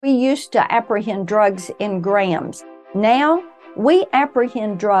We used to apprehend drugs in grams. Now, we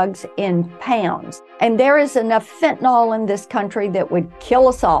apprehend drugs in pounds. And there is enough fentanyl in this country that would kill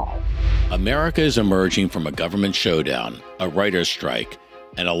us all. America is emerging from a government showdown, a writer's strike,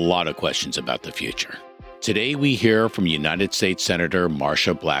 and a lot of questions about the future. Today, we hear from United States Senator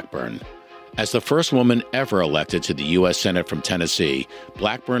Marsha Blackburn. As the first woman ever elected to the U.S. Senate from Tennessee,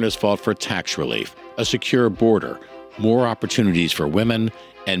 Blackburn has fought for tax relief, a secure border, more opportunities for women,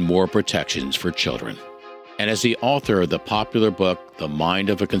 and more protections for children. And as the author of the popular book, The Mind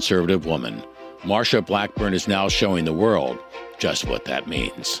of a Conservative Woman, Marsha Blackburn is now showing the world just what that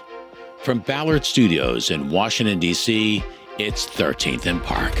means. From Ballard Studios in Washington, D.C., it's 13th and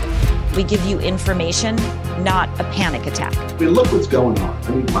Park. We give you information, not a panic attack. I mean, look what's going on.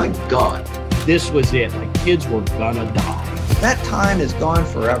 I mean, my God. This was it. My kids were gonna die. That time is gone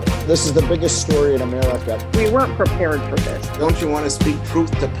forever. This is the biggest story in America. We weren't prepared for this. Don't you want to speak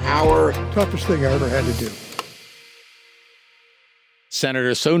truth to power? Toughest thing I ever had to do.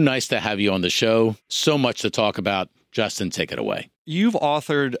 Senator, so nice to have you on the show. So much to talk about. Justin, take it away. You've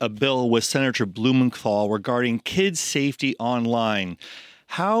authored a bill with Senator Blumenthal regarding kids' safety online.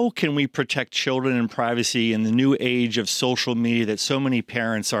 How can we protect children and privacy in the new age of social media that so many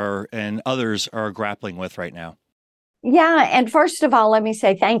parents are and others are grappling with right now? Yeah, and first of all, let me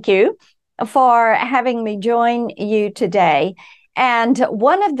say thank you for having me join you today. And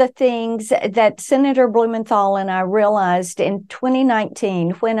one of the things that Senator Blumenthal and I realized in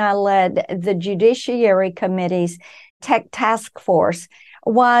 2019 when I led the Judiciary Committee's Tech Task Force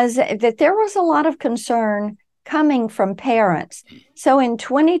was that there was a lot of concern coming from parents. So in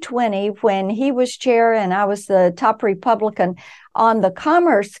 2020, when he was chair and I was the top Republican on the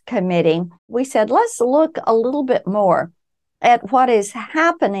Commerce Committee, we said, let's look a little bit more at what is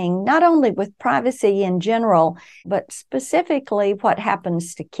happening, not only with privacy in general, but specifically what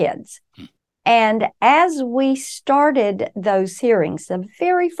happens to kids. And as we started those hearings, the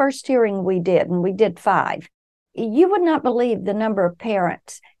very first hearing we did, and we did 5, you would not believe the number of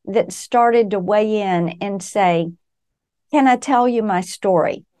parents that started to weigh in and say, can I tell you my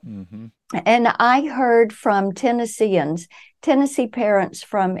story? Mm-hmm. And I heard from Tennessee parents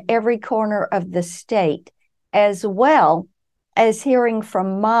from every corner of the state, as well as hearing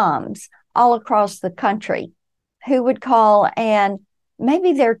from moms all across the country who would call, and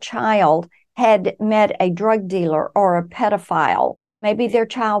maybe their child had met a drug dealer or a pedophile. Maybe their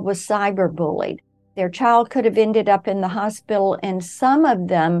child was cyberbullied. Their child could have ended up in the hospital, and some of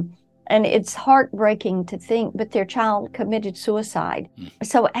them, and it's heartbreaking to think, but their child committed suicide.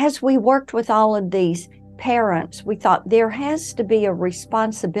 So as we worked with all of these parents, we thought there has to be a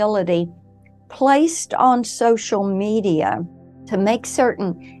responsibility placed on social media to make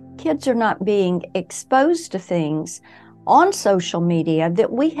certain kids are not being exposed to things on social media,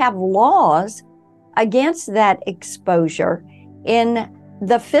 that we have laws against that exposure in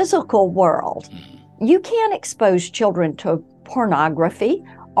the physical world. You can't expose children to pornography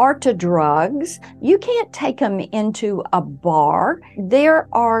or to drugs. You can't take them into a bar. There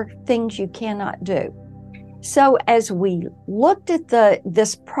are things you cannot do. So as we looked at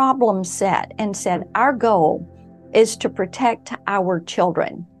this problem set and said, our goal is to protect our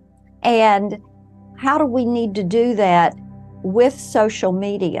children. And how do we need to do that with social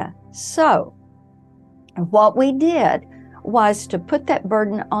media? So what we did was to put that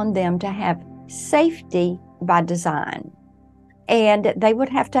burden on them to have safety by design. And they would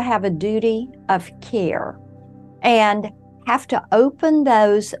have to have a duty of care and have to open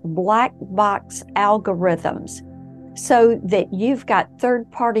those black box algorithms so that you've got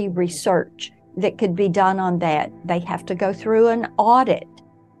third-party research that could be done on that. They have to go through an audit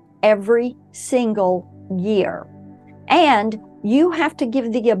every single year. And you have to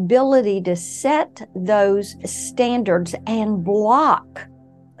give the ability to set those standards and block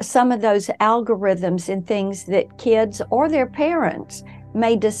some of those algorithms and things that kids or their parents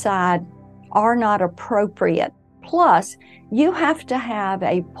may decide are not appropriate. Plus, you have to have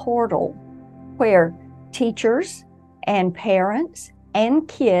a portal where teachers and parents and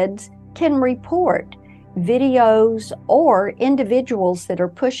kids can report videos or individuals that are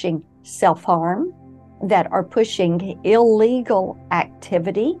pushing self-harm, that are pushing illegal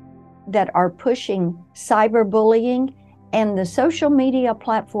activity, that are pushing cyberbullying, and the social media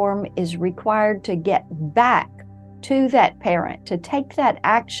platform is required to get back to that parent to take that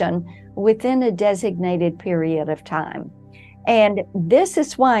action within a designated period of time. And this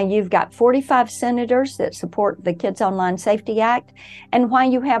is why you've got 45 senators that support the Kids Online Safety Act, and why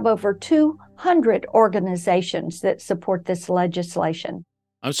you have over 200 organizations that support this legislation.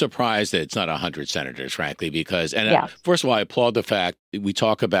 I'm surprised that it's not 100 senators, frankly, because, Yeah. first of all, I applaud the fact that we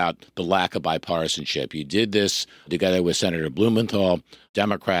talk about the lack of bipartisanship. You did this together with Senator Blumenthal,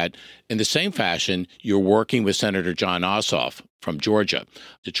 Democrat. In the same fashion, you're working with Senator John Ossoff from Georgia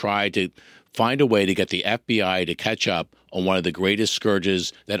to try to find a way to get the FBI to catch up on one of the greatest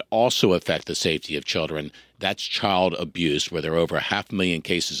scourges that also affect the safety of children. That's child abuse, where there are over 500,000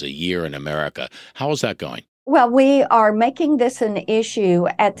 cases a year in America. How is that going? Well, we are making this an issue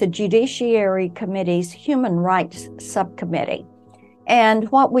at the Judiciary Committee's Human Rights Subcommittee.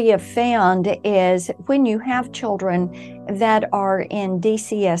 And what we have found is when you have children that are in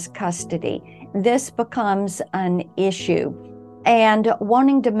DCS custody, this becomes an issue. And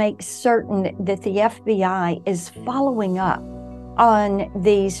wanting to make certain that the FBI is following up on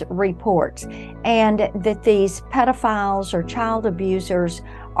these reports and that these pedophiles or child abusers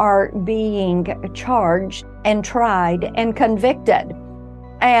are being charged and tried and convicted.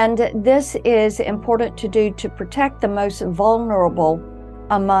 And this is important to do to protect the most vulnerable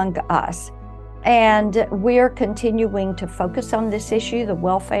among us. And we're continuing to focus on this issue, the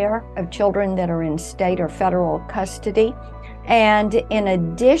welfare of children that are in state or federal custody. And in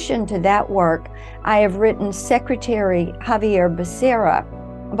addition to that work, I have written Secretary Javier Becerra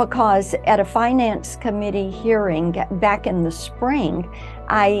because at a Finance Committee hearing back in the spring,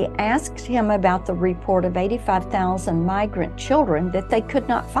 I asked him about the report of 85,000 migrant children that they could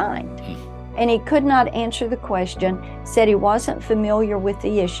not find. And he could not answer the question, said he wasn't familiar with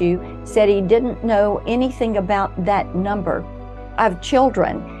the issue, said he didn't know anything about that number of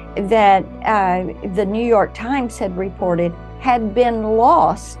children that the New York Times had reported had been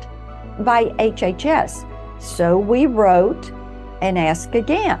lost by HHS. So we wrote and asked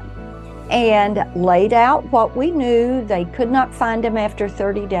again and laid out what we knew. They could not find him after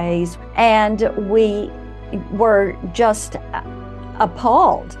 30 days. And we were just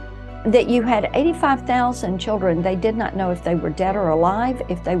appalled that you had 85,000 children. They did not know if they were dead or alive,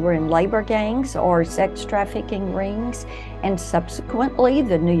 if they were in labor gangs or sex trafficking rings. And subsequently,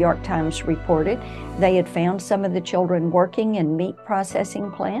 the New York Times reported they had found some of the children working in meat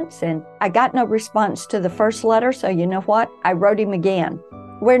processing plants. And I got no response to the first letter, so you know what? I wrote him again.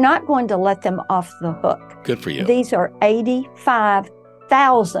 We're not going to let them off the hook. Good for you. These are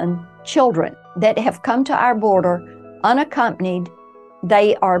 85,000 children that have come to our border unaccompanied.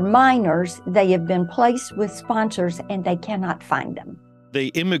 They are minors. They have been placed with sponsors, and they cannot find them. The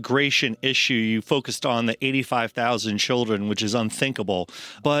immigration issue, you focused on the 85,000 children, which is unthinkable.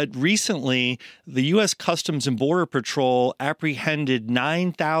 But recently, the U.S. Customs and Border Patrol apprehended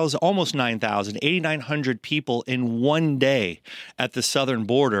 8,900 people in one day at the southern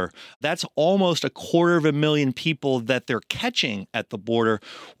border. That's almost 250,000 people that they're catching at the border.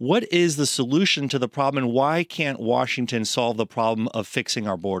 What is the solution to the problem, and why can't Washington solve the problem of fixing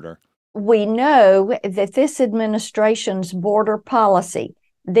our border? We know that this administration's border policy,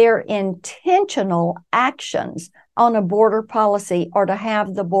 their intentional actions on a border policy are to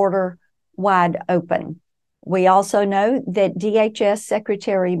have the border wide open. We also know that DHS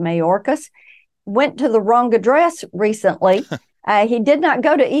Secretary Mayorkas went to the wrong address recently. He did not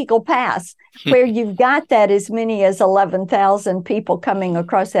go to Eagle Pass, where you've got that as many as 11,000 people coming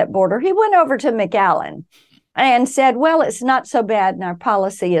across that border. He went over to McAllen and said, well, it's not so bad and our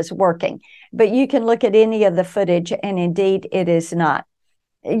policy is working. But you can look at any of the footage, and indeed it is not.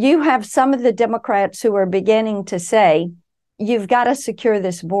 You have some of the Democrats who are beginning to say, you've got to secure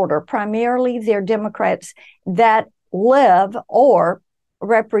this border. Primarily, they're Democrats that live or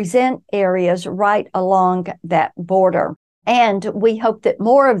represent areas right along that border. And we hope that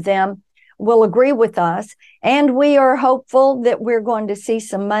more of them will agree with us. And we are hopeful that we're going to see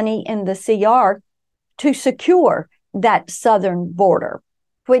some money in the CR to secure that southern border,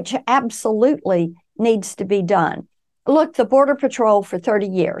 which absolutely needs to be done. Look, the Border Patrol for 30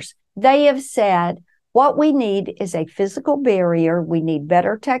 years, they have said what we need is a physical barrier, we need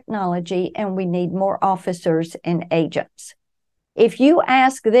better technology, and we need more officers and agents. If you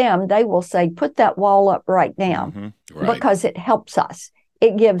ask them, they will say, put that wall up right now, Right. because it helps us.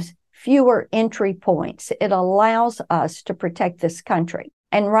 It gives fewer entry points. It allows us to protect this country.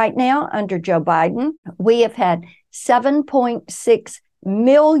 And right now, under Joe Biden, we have had 7.6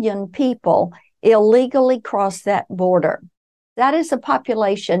 million people illegally cross that border. That is a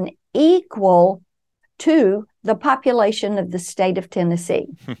population equal to the population of the state of Tennessee.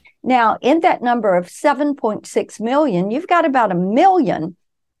 Now, in that number of 7.6 million, you've got about 1 million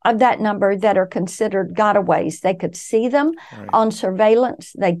of that number that are considered gotaways. They could see them on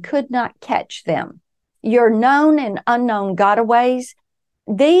surveillance. They could not catch them. Your known and unknown gotaways,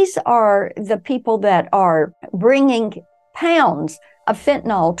 these are the people that are bringing pounds of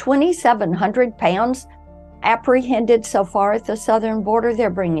fentanyl, 2,700 pounds apprehended so far at the southern border. They're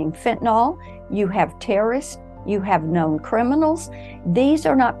bringing fentanyl. You have terrorists. You have known criminals. These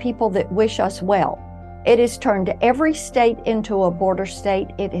are not people that wish us well. It has turned every state into a border state.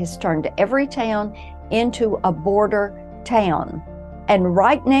 It has turned every town into a border town. And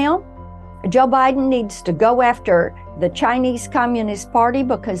right now, Joe Biden needs to go after the Chinese Communist Party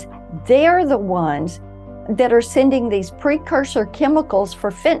because they're the ones that are sending these precursor chemicals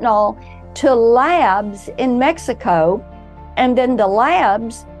for fentanyl to labs in Mexico. And then the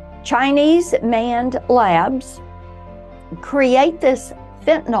labs, Chinese manned labs, create this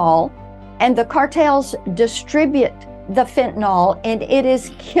fentanyl, and the cartels distribute the fentanyl, and it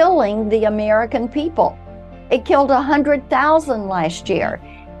is killing the American people. It killed 100,000 last year.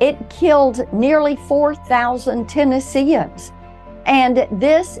 It killed nearly 4,000 Tennesseans. And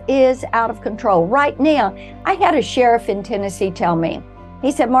this is out of control. Right now, I had a sheriff in Tennessee tell me,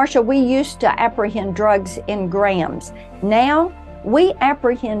 he said, Marsha, we used to apprehend drugs in grams. Now we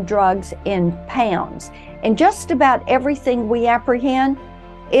apprehend drugs in pounds. And just about everything we apprehend,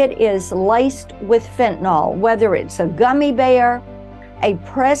 it is laced with fentanyl, whether it's a gummy bear, a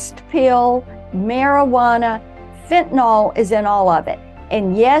pressed pill, marijuana, fentanyl is in all of it.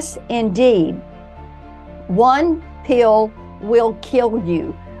 And yes, indeed, one pill will kill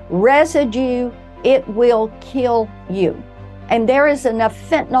you. Residue, it will kill you. And there is enough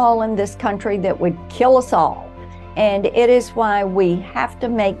fentanyl in this country that would kill us all. And it is why we have to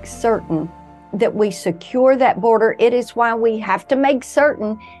make certain that we secure that border. It is why we have to make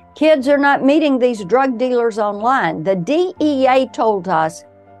certain kids are not meeting these drug dealers online. The DEA told us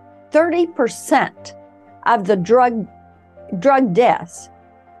 30% of the drug deaths,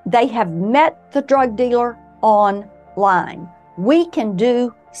 they have met the drug dealer online. We can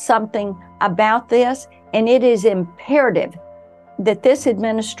do something about this, and it is imperative that this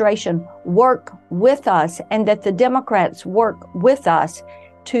administration work with us and that the Democrats work with us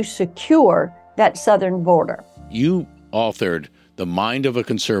to secure that southern border. You authored The Mind of a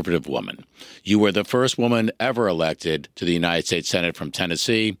Conservative Woman. You were the first woman ever elected to the United States Senate from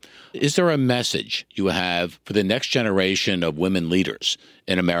Tennessee. Is there a message you have for the next generation of women leaders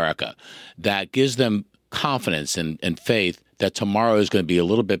in America that gives them confidence and faith that tomorrow is going to be a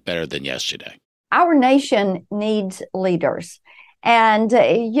little bit better than yesterday? Our nation needs leaders. And,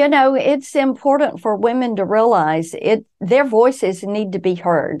 it's important for women to realize their voices need to be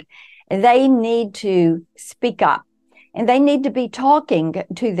heard. They need to speak up, and they need to be talking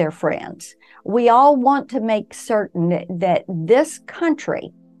to their friends. We all want to make certain that this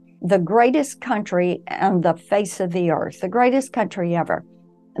country, the greatest country on the face of the earth, the greatest country ever,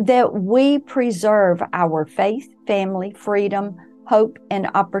 that we preserve our faith, family, freedom, hope, and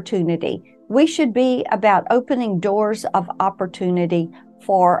opportunity. We should be about opening doors of opportunity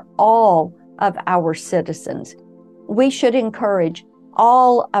for all of our citizens. We should encourage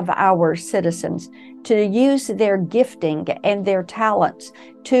all of our citizens to use their gifting and their talents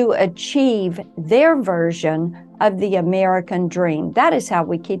to achieve their version of the American dream. That is how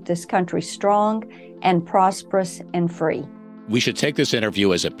we keep this country strong and prosperous and free. We should take this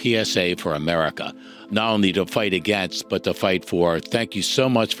interview as a PSA for America, not only to fight against, but to fight for. Thank you so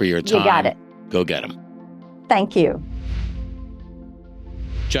much for your time. You got it. Go get them. Thank you.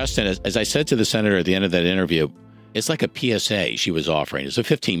 Justin, as I said to the senator at the end of that interview, it's like a PSA she was offering. It's a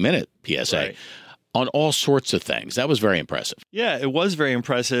 15-minute PSA. Right. On all sorts of things. That was very impressive. Yeah, it was very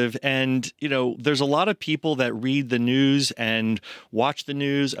impressive. And, there's a lot of people that read the news and watch the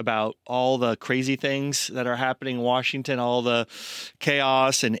news about all the crazy things that are happening in Washington, all the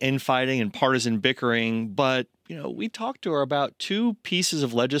chaos and infighting and partisan bickering. But, we talked to her about two pieces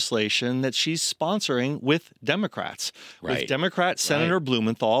of legislation that she's sponsoring with Democrats, with Democrat Senator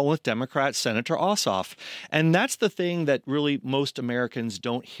Blumenthal, with Democrat Senator Ossoff. And that's the thing that really most Americans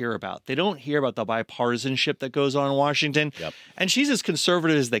don't hear about. They don't hear about the bipartisanship that goes on in Washington. Yep. And she's as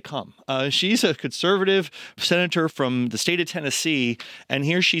conservative as they come. She's a conservative senator from the state of Tennessee, and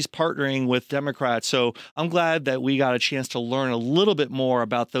here she's partnering with Democrats. So I'm glad that we got a chance to learn a little bit more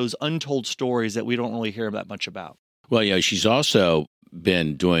about those untold stories that we don't really hear that much about. Well, she's also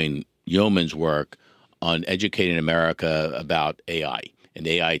been doing yeoman's work on educating America about AI and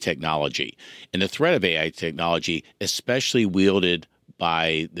AI technology and the threat of AI technology, especially wielded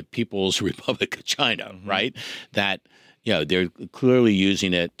by the People's Republic of China, right? That, they're clearly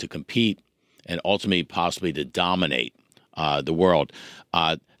using it to compete and ultimately possibly to dominate the world.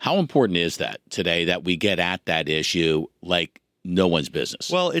 How important is that today that we get at that issue like no one's business.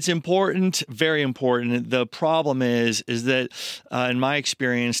 Well, it's important, very important. The problem is that in my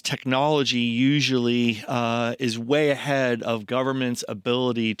experience, technology usually is way ahead of government's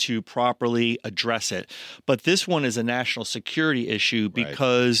ability to properly address it. But this one is a national security issue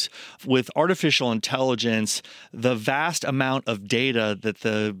because with artificial intelligence, the vast amount of data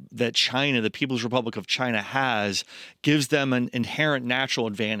that China, the People's Republic of China, has gives them an inherent natural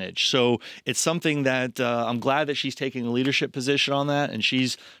advantage. So it's something that I'm glad that she's taking a leadership position on that, and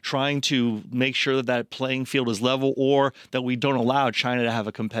she's trying to make sure that that playing field is level, or that we don't allow China to have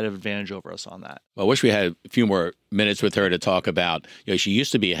a competitive advantage over us on that. Well, I wish we had a few more minutes with her to talk about, she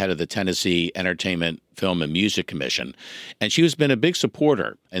used to be head of the Tennessee Entertainment, Film, and Music Commission, and she has been a big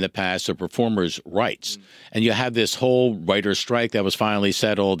supporter in the past of performers' rights. And you have this whole writer's strike that was finally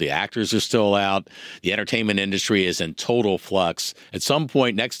settled. The actors are still out. The entertainment industry is in total flux. At some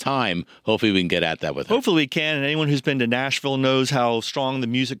point next time, hopefully we can get at that with her. Hopefully we can, and anyone who's been to Nashville knows how strong the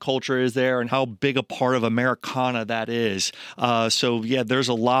music culture is there and how big a part of Americana that is. So there's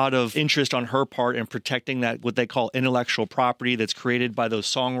a lot of interest on her part in protecting that, what they call intellectual property that's created by those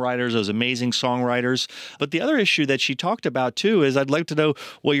songwriters, those amazing songwriters. But the other issue that she talked about too is, I'd like to know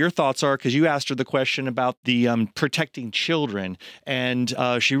what your thoughts are, because you asked her the question about the protecting children, and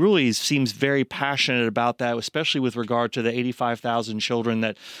she really seems very passionate about that, especially with regard to the 85,000 children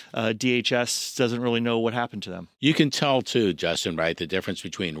that DHS doesn't really know what happened to them. You can tell too, Justin, right, the difference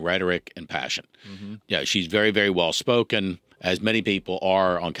between rhetoric and passion. Mm-hmm. Yeah, she's very, very well spoken, as many people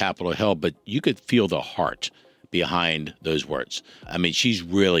are on Capitol Hill, but you could feel the heart behind those words. I mean, she's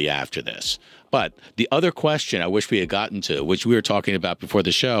really after this. But the other question I wish we had gotten to, which we were talking about before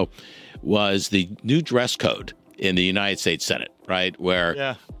the show, was the new dress code in the United States Senate, right?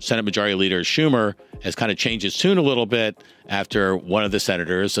 Where Senate Majority Leader Schumer has kind of changed his tune a little bit after one of the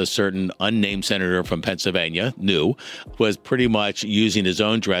senators, a certain unnamed senator from Pennsylvania, was pretty much using his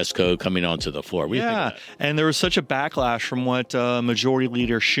own dress code coming onto the floor. What do you think of that? And there was such a backlash from what Majority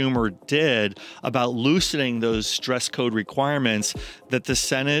Leader Schumer did about loosening those dress code requirements that the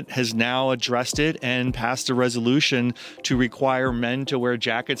Senate has now addressed it and passed a resolution to require men to wear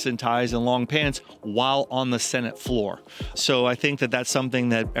jackets and ties and long pants while on the Senate floor. So I think that that's something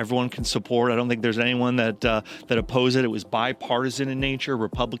that everyone can support. I don't think there's anyone that opposes it. It was bipartisan in nature,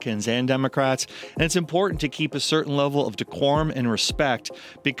 Republicans and Democrats. And it's important to keep a certain level of decorum and respect,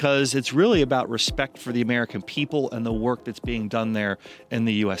 because it's really about respect for the American people and the work that's being done there in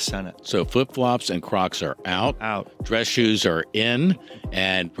the U.S. Senate. So flip-flops and Crocs are out. Dress shoes are in,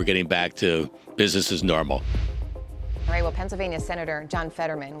 and we're getting back to business as normal. All right, well, Pennsylvania Senator John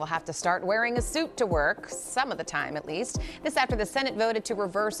Fetterman will have to start wearing a suit to work, some of the time at least. This after the Senate voted to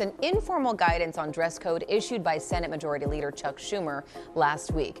reverse an informal guidance on dress code issued by Senate Majority Leader Chuck Schumer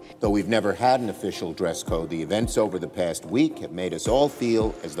last week. Though we've never had an official dress code, the events over the past week have made us all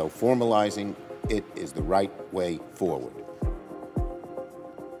feel as though formalizing it is the right way forward.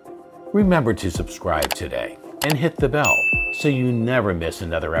 Remember to subscribe today and hit the bell so you never miss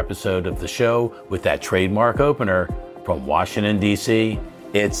another episode of the show with that trademark opener. From Washington, D.C.,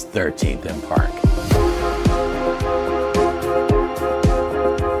 it's 13th and Park.